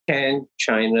can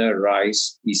China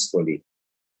rise peacefully?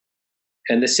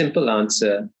 And the simple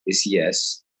answer is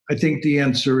yes. I think the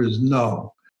answer is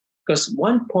no. Because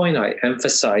one point I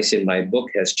emphasize in my book,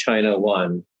 Has China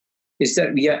Won, is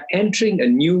that we are entering a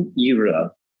new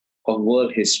era of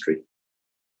world history.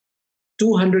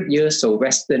 200 years of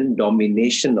Western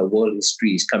domination of world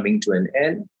history is coming to an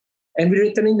end. And we're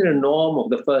returning to the norm of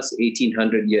the first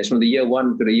 1800 years, from the year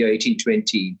 1 to the year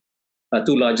 1820.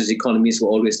 Two largest economies were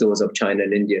always those of China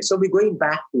and India. So we're going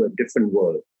back to a different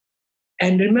world.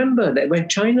 And remember that when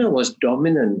China was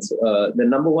dominant, the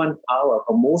number one power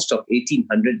for most of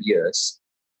 1800 years,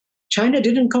 China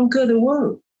didn't conquer the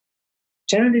world.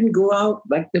 China didn't go out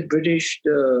like the British,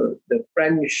 the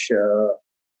French,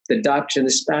 the Dutch, and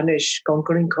the Spanish,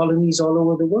 conquering colonies all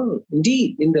over the world.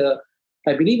 Indeed,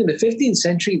 I believe in the 15th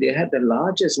century, they had the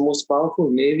largest, most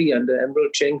powerful navy under Admiral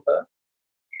Cheng He.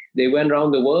 They went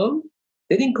around the world.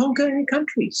 They didn't conquer any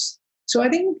countries. So I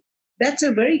think that's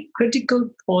a very critical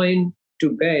point to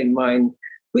bear in mind,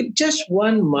 with just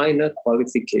one minor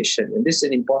qualification. And this is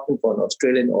important for an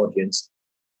Australian audience.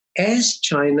 As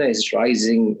China is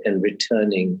rising and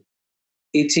returning,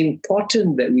 it's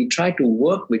important that we try to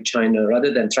work with China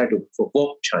rather than try to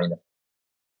provoke China.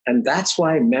 And that's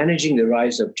why managing the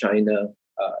rise of China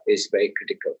is very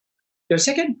critical. The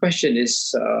second question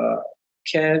is,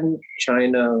 can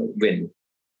China win?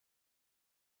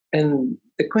 And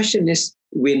the question is,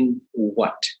 win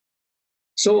what?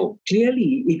 So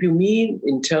clearly, if you mean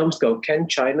in terms of can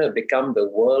China become the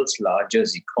world's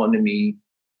largest economy,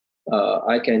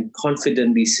 I can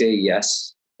confidently say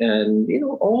yes. And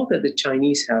all that the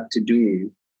Chinese have to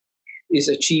do is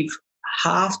achieve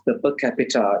half the per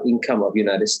capita income of the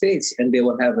United States, and they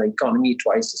will have an economy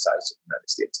twice the size of the United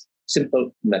States.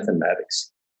 Simple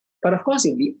mathematics. But of course,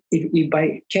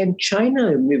 can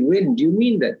China win? Do you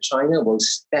mean that China will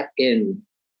step in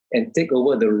and take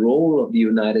over the role of the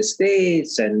United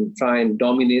States and try and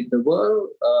dominate the world?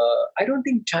 I don't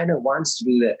think China wants to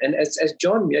do that. And as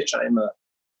John Mearsheimer,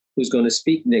 who's going to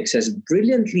speak next, has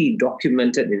brilliantly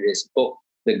documented in his book,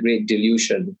 The Great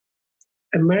Delusion,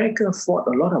 America fought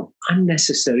a lot of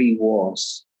unnecessary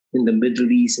wars in the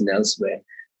Middle East and elsewhere.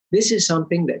 This is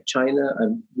something that China,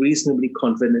 I'm reasonably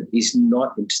confident, is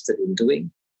not interested in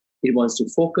doing. It wants to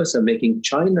focus on making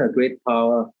China a great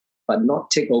power, but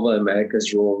not take over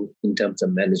America's role in terms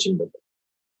of managing the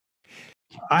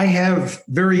world. I have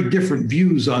very different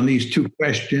views on these two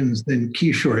questions than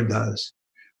Kishore does.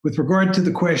 With regard to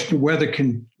the question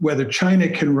whether China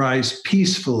can rise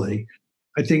peacefully,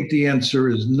 I think the answer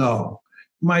is no.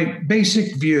 My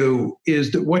basic view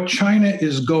is that what China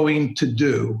is going to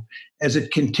do as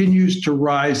it continues to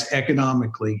rise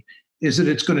economically is that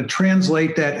it's going to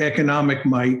translate that economic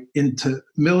might into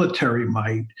military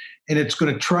might, and it's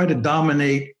going to try to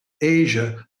dominate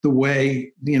Asia the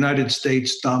way the United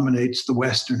States dominates the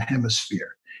Western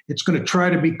Hemisphere. It's going to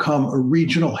try to become a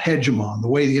regional hegemon, the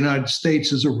way the United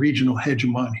States is a regional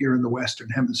hegemon here in the Western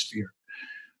Hemisphere.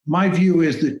 My view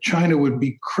is that China would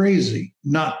be crazy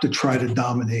not to try to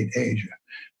dominate Asia,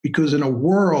 because in a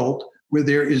world where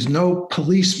there is no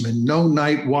policeman, no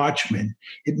night watchman,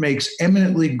 it makes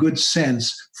eminently good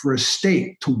sense for a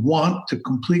state to want to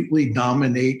completely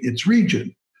dominate its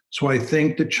region. So I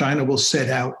think that China will set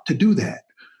out to do that.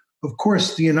 Of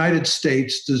course, the United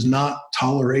States does not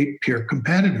tolerate peer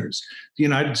competitors. The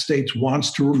United States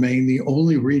wants to remain the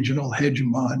only regional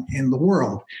hegemon in the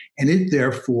world, and it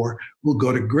therefore will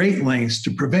go to great lengths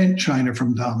to prevent China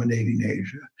from dominating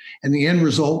Asia. And the end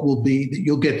result will be that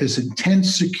you'll get this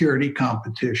intense security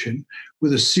competition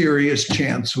with a serious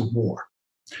chance of war.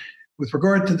 With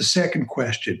regard to the second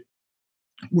question,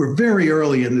 we're very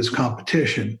early in this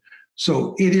competition,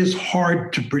 so it is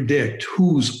hard to predict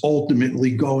who's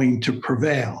ultimately going to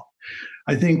prevail.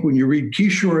 I think when you read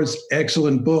Kishore's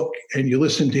excellent book and you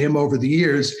listen to him over the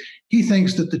years, he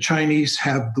thinks that the Chinese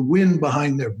have the wind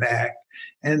behind their back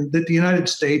and that the United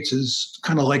States is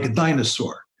kind of like a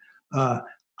dinosaur.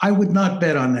 I would not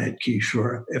bet on that,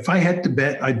 Kishore. If I had to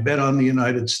bet, I'd bet on the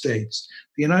United States.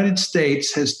 The United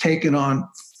States has taken on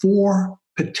 4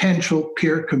 potential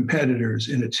peer competitors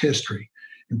in its history: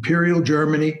 Imperial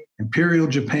Germany, Imperial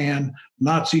Japan,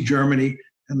 Nazi Germany,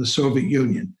 and the Soviet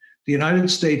Union. The United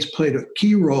States played a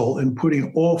key role in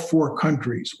putting all 4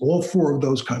 of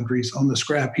those countries on the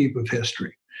scrap heap of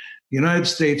history. The United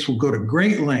States will go to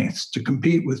great lengths to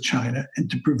compete with China and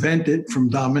to prevent it from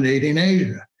dominating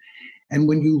Asia. And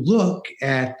when you look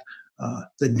at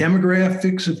the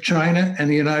demographics of China and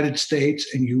the United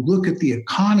States, and you look at the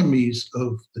economies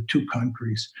of the two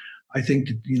countries, I think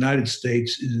that the United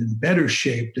States is in better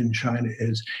shape than China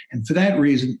is. And for that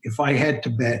reason, if I had to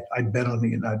bet, I'd bet on the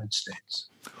United States.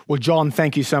 Well, John,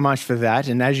 thank you so much for that.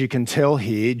 And as you can tell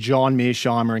here, John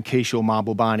Mearsheimer and Kishore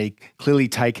Mahbubani clearly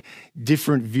take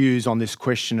different views on this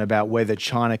question about whether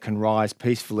China can rise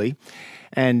peacefully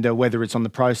and whether it's in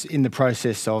the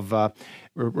process of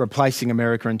replacing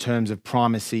America in terms of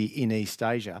primacy in East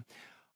Asia.